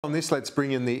On this, let's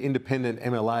bring in the independent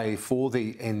MLA for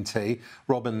the NT,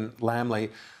 Robyn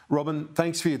Lambley. Robyn,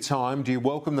 thanks for your time. Do you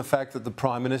welcome the fact that the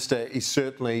Prime Minister is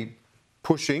certainly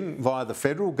pushing, via the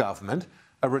federal government,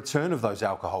 a return of those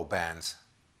alcohol bans?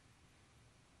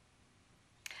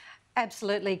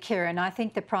 Absolutely, Kieran. I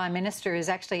think the Prime Minister is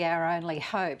actually our only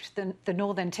hope. The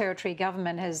Northern Territory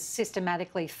government has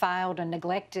systematically failed and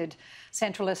neglected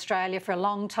Central Australia for a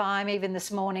long time. Even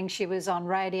this morning she was on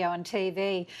radio and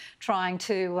TV trying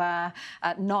to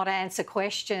not answer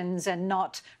questions and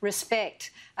not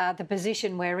respect the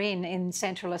position we're in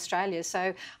Central Australia.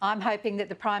 So I'm hoping that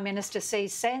the Prime Minister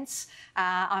sees sense.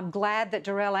 I'm glad that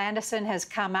Darrell Anderson has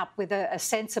come up with a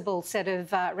sensible set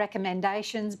of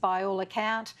recommendations by all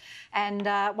account. And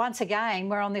once again,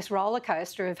 we're on this roller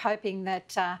coaster of hoping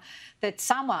that that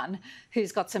someone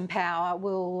who's got some power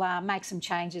will make some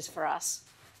changes for us.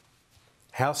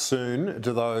 How soon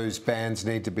do those bans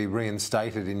need to be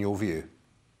reinstated, in your view?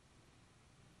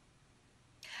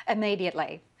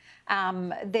 Immediately.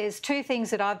 There's two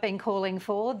things that I've been calling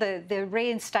for: the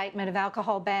reinstatement of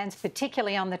alcohol bans,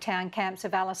 particularly on the town camps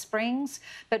of Alice Springs,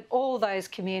 but all those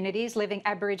communities,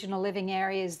 Aboriginal living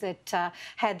areas that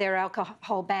had their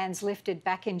alcohol bans lifted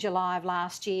back in July of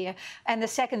last year. And the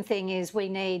second thing is we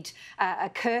need a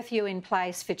curfew in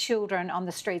place for children on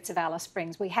the streets of Alice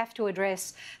Springs. We have to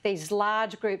address these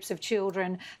large groups of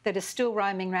children that are still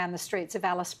roaming around the streets of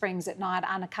Alice Springs at night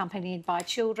unaccompanied by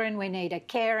children. We need a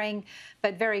caring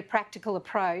but very practical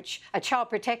approach, a child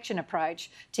protection approach,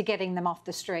 to getting them off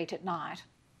the street at night.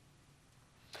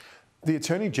 The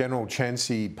Attorney-General,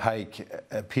 Chancey Paik,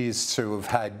 appears to have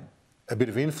had a bit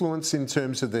of influence in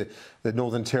terms of the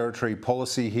Northern Territory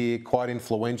policy here, quite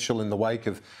influential in the wake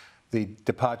of the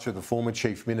departure of the former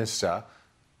Chief Minister.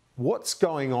 What's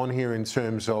going on here in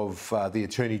terms of the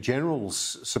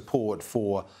Attorney-General's support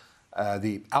for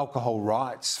the alcohol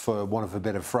rights, for want of a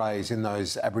better phrase, in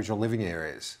those Aboriginal living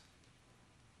areas?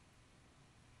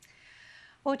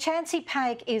 Well, Chancey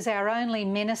Paik is our only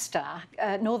minister,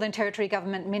 Northern Territory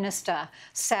government minister,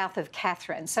 south of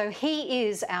Katherine. So he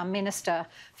is our minister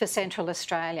for Central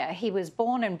Australia. He was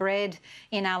born and bred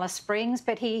in Alice Springs,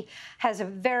 but he has a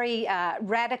very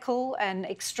radical and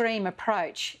extreme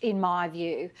approach, in my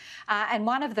view. And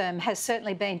one of them has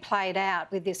certainly been played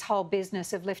out with this whole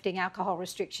business of lifting alcohol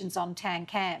restrictions on town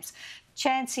camps.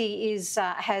 Chancey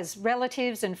has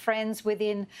relatives and friends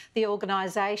within the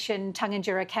organisation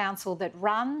Tungunjura Council that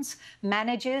runs,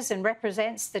 manages and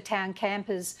represents the town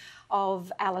campers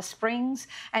of Alice Springs,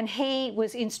 and he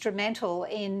was instrumental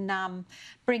in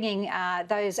bringing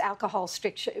those alcohol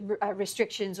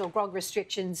restrictions or grog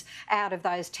restrictions out of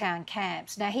those town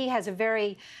camps. Now, he has a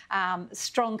very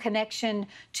strong connection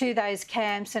to those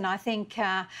camps, and I think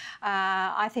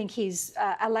he's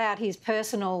allowed his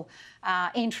personal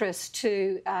interest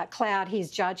to cloud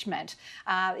his judgment.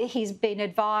 He's been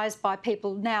advised by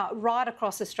people now right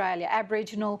across Australia,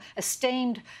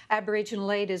 esteemed Aboriginal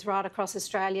leaders right across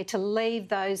Australia, to leave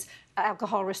those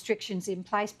alcohol restrictions in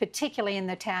place, particularly in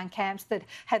the town camps that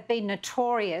have been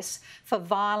notorious for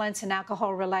violence and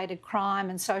alcohol-related crime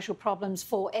and social problems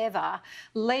forever.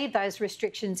 Leave those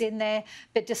restrictions in there,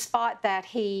 but despite that,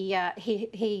 he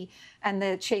and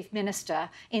the Chief Minister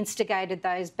instigated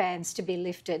those bans to be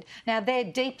lifted. Now, they're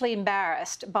deeply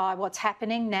embarrassed by what's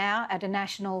happening now at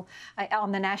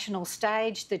on the national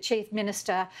stage. The Chief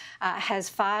Minister has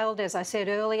failed, as I said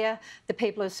earlier, the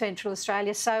people of Central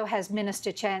Australia. So has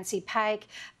Minister Chancey Paik.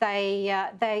 They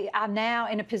are now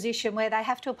in a position where they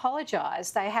have to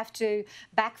apologise. They have to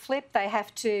backflip. They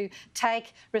have to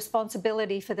take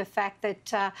responsibility for the fact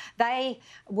that they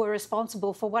were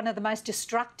responsible for one of the most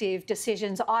destructive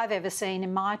decisions I've ever seen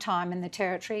in my time in the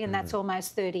Territory, and that's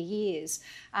almost 30 years.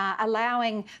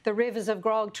 Allowing the rivers of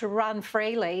grog to run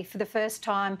freely for the first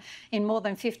time in more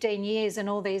than 15 years in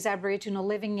all these Aboriginal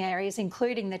living areas,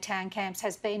 including the town camps,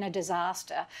 has been a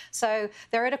disaster. So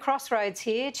they're at a crossroads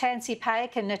here. Chancey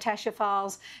Paik and Natasha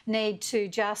Files need to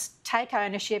just take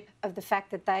ownership of the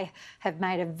fact that they have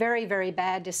made a very, very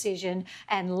bad decision,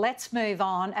 and let's move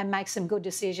on and make some good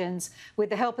decisions with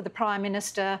the help of the Prime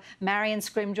Minister, Marion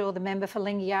Scrimgeour, the member for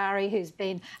Lingiari, who's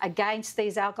been against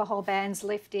these alcohol bans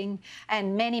lifting,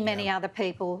 and many other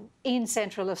people in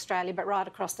Central Australia, but right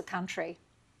across the country.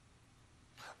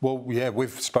 Well, yeah,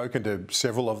 we've spoken to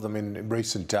several of them in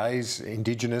recent days,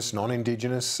 Indigenous,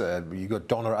 non-Indigenous. You've got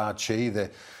Donna Archie,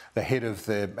 the head of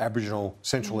the Aboriginal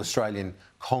Central Australian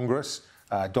Congress,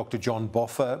 Dr John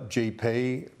Boffa,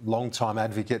 GP, long-time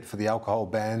advocate for the alcohol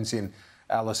bans in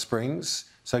Alice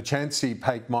Springs. So Chancey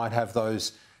Paik might have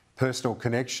those personal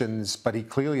connections, but he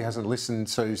clearly hasn't listened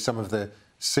to some of the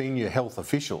senior health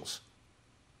officials.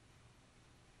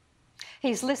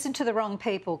 He's listened to the wrong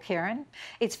people, Kieran.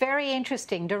 It's very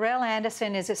interesting. Dorelle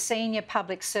Anderson is a senior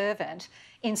public servant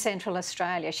in Central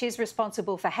Australia. She's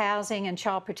responsible for housing and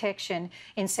child protection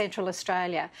in Central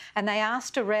Australia. And they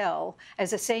asked Dorelle,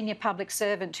 as a senior public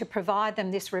servant, to provide them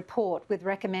this report with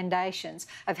recommendations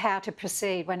of how to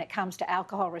proceed when it comes to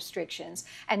alcohol restrictions.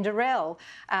 And Dorelle,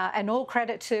 and all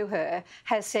credit to her,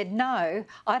 has said, no,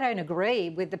 I don't agree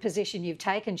with the position you've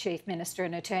taken, Chief Minister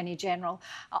and Attorney General.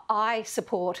 I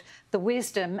support the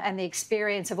wisdom and the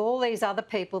experience of all these other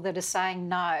people that are saying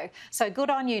no. So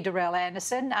good on you, Dorelle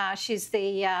Anderson. She's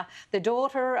the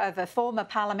daughter of a former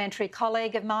parliamentary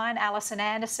colleague of mine, Alison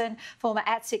Anderson, former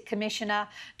ATSIC Commissioner.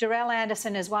 Dorelle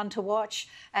Anderson is one to watch,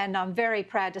 and I'm very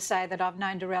proud to say that I've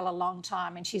known Dorelle a long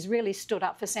time, and she's really stood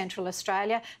up for Central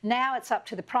Australia. Now it's up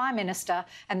to the Prime Minister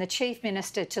and the Chief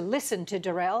Minister to listen to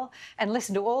Dorelle and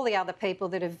listen to all the other people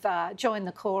that have joined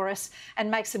the chorus and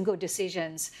make some good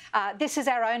decisions. This is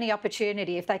our only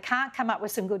opportunity. If they can't come up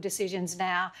with some good decisions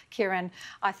now, Kieran,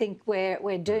 I think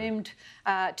we're doomed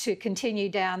to continue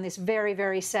down this very,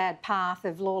 very sad path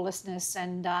of lawlessness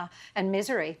and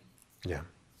misery. Yeah.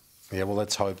 Yeah, well,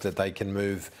 let's hope that they can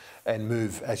move,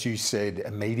 as you said,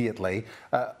 immediately.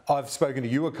 I've spoken to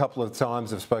you a couple of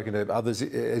times. I've spoken to others,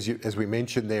 as we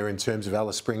mentioned there, in terms of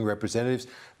Alice Springs representatives.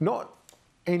 Not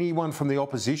anyone from the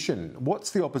opposition.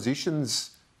 What's the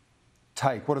opposition's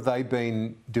take? What have they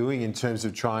been doing in terms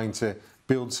of trying to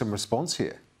build some response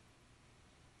here?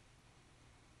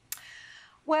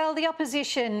 Well, the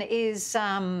opposition is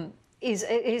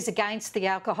against the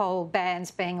alcohol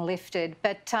bans being lifted.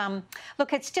 But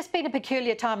look, it's just been a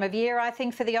peculiar time of year, I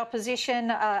think, for the opposition.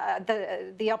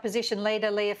 The opposition leader,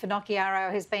 Leah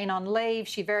Finocchiaro, has been on leave.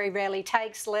 She very rarely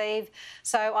takes leave.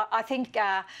 So I think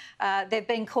they've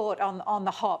been caught on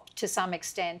the hop to some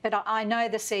extent. But I know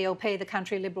the CLP, the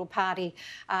Country Liberal Party,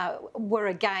 were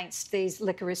against these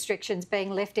liquor restrictions being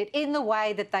lifted in the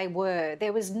way that they were.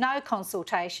 There was no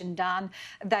consultation done.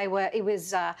 It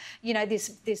was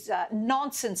this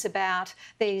nonsense about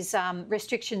these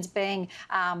restrictions being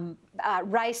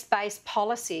race-based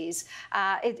policies.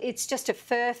 It's just a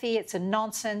furphy, it's a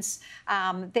nonsense.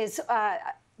 There's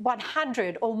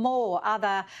 100 or more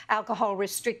other alcohol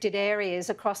restricted areas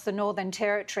across the Northern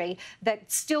Territory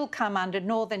that still come under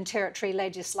Northern Territory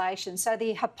legislation. So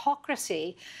the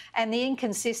hypocrisy and the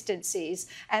inconsistencies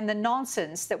and the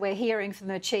nonsense that we're hearing from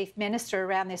the Chief Minister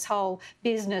around this whole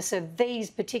business of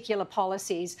these particular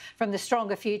policies, from the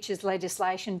Stronger Futures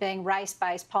legislation being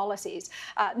race-based policies,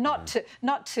 not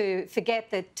to forget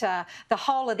that the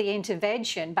whole of the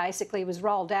intervention basically was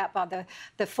rolled out by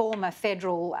the former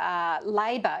federal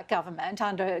Labor government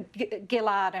under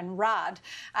Gillard and Rudd.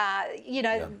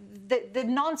 The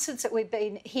nonsense that we've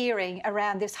been hearing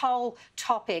around this whole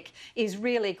topic is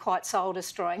really quite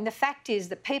soul-destroying. The fact is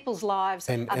that people's lives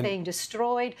are being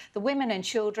destroyed. The women and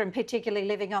children, particularly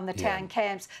living on the town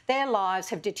camps, their lives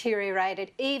have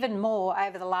deteriorated even more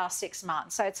over the last 6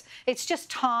 months. So it's just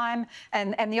time,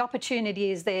 and the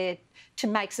opportunity is there to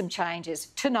make some changes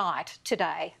tonight,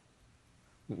 today.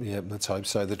 Yeah, let's hope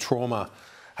so. The trauma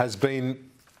has been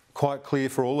quite clear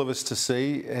for all of us to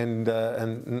see, and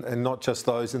not just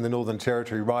those in the Northern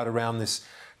Territory, right around this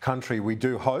country. We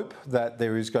do hope that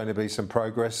there is going to be some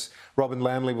progress. Robyn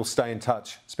Lambley will stay in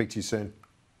touch. Speak to you soon.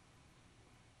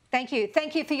 Thank you.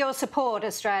 Thank you for your support,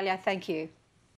 Australia. Thank you.